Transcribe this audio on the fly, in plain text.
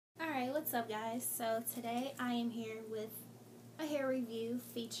What's up, guys? So today I am here with a hair review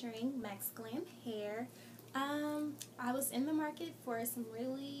featuring Maxglam hair. I was in the market for some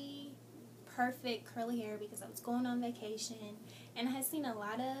really perfect curly hair because I was going on vacation, and I had seen a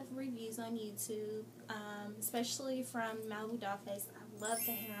lot of reviews on YouTube, especially from Malibu Dollface. I love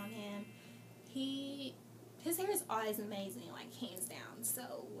the hair on him. His hair is always amazing, like hands down.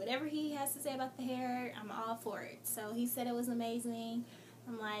 So whatever he has to say about the hair, I'm all for it. So he said it was amazing.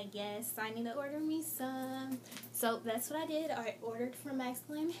 I'm like, yes, I need to order me some. So that's what I did. I ordered from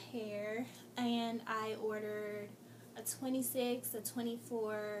Maxglam hair, and I ordered a 26, a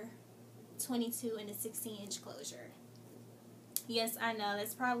 24, 22, and a 16-inch closure. Yes, I know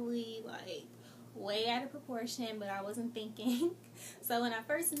that's probably like way out of proportion, but I wasn't thinking. So when I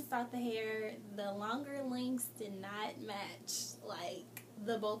first installed the hair, the longer lengths did not match like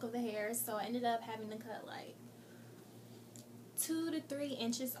the bulk of the hair, so I ended up having to cut like 2 to 3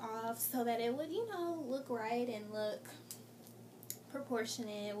 inches off so that it would, look right and look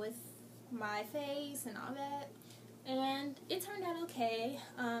proportionate with my face and all that. And it turned out okay.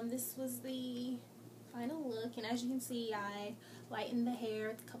 This was the final look, and as you can see, I lightened the hair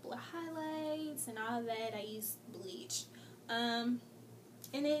with a couple of highlights and all that. I used bleach, and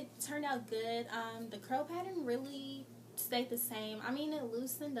it turned out good. The curl pattern really stayed the same. I mean, it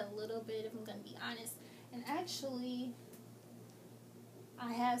loosened a little bit, if I'm gonna be honest. And actually,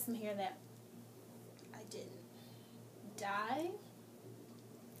 I have some hair that I didn't dye,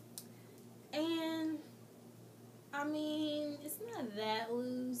 and I mean, it's not that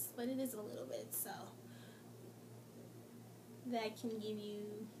loose, but it is a little bit, so that can give you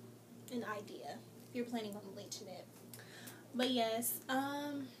an idea if you're planning on bleaching it. But yes,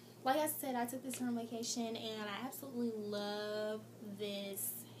 like I said, I took this on vacation, and I absolutely love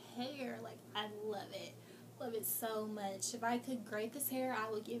this hair. Like, I love it. Love it so much. If I could grade this hair, I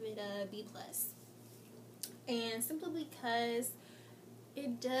would give it a B+. And simply because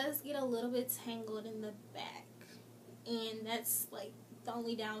it does get a little bit tangled in the back, and that's like the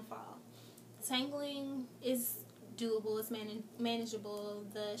only downfall. Tangling is doable, it's manageable.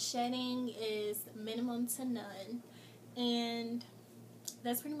 The shedding is minimum to none, and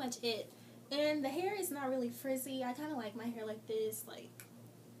that's pretty much it. And the hair is not really frizzy. I kind of like my hair like this, like,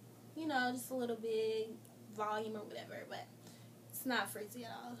 just a little big volume or whatever, but it's not frizzy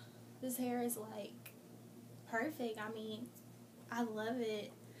at all. This hair is like perfect. I mean, I love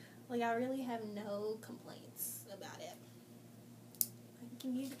it. Like, I really have no complaints about it. I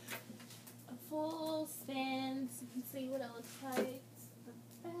can give you a full spin so you can see what it looks like. The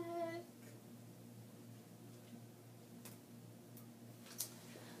back.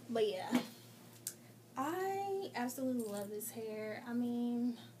 But yeah, I absolutely love this hair. I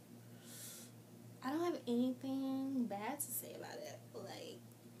mean, I don't have anything bad to say about it, like,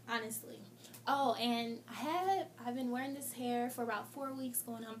 honestly. Oh, and I've been wearing this hair for about 4 weeks,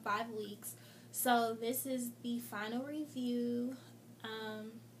 going on 5 weeks. So this is the final review.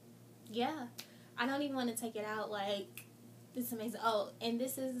 Yeah, I don't even want to take it out. Like, it's amazing. Oh, and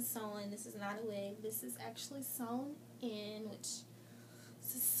this is sewn. This is not a wig. This is actually sewn in, which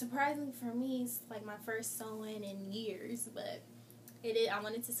is surprising for me. It's like my first sewing in years, but it is. I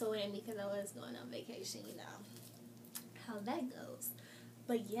wanted to sew it in because I was going on vacation. You know how that goes.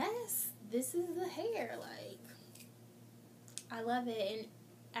 But yes, this is the hair. Like, I love it. And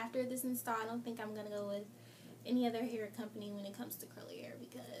after this install, I don't think I'm gonna go with any other hair company when it comes to curly hair,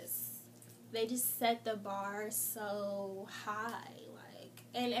 because they just set the bar so high. Like,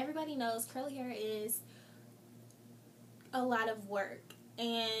 and everybody knows curly hair is a lot of work.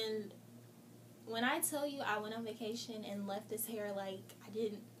 And when I tell you I went on vacation and left this hair, like, I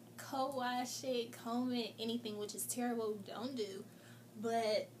didn't co-wash it, comb it, anything, which is terrible, don't do.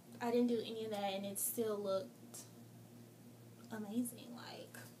 But I didn't do any of that, and it still looked amazing.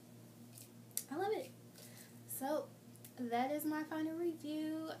 Like, I love it. So that is my final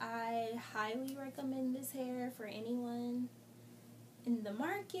review. I highly recommend this hair for anyone in the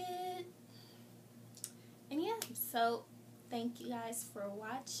market. And yeah, so thank you guys for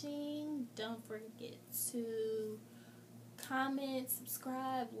watching. Don't forget to comment,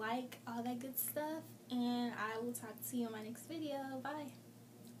 subscribe, like, all that good stuff. And I will talk to you in my next video. Bye.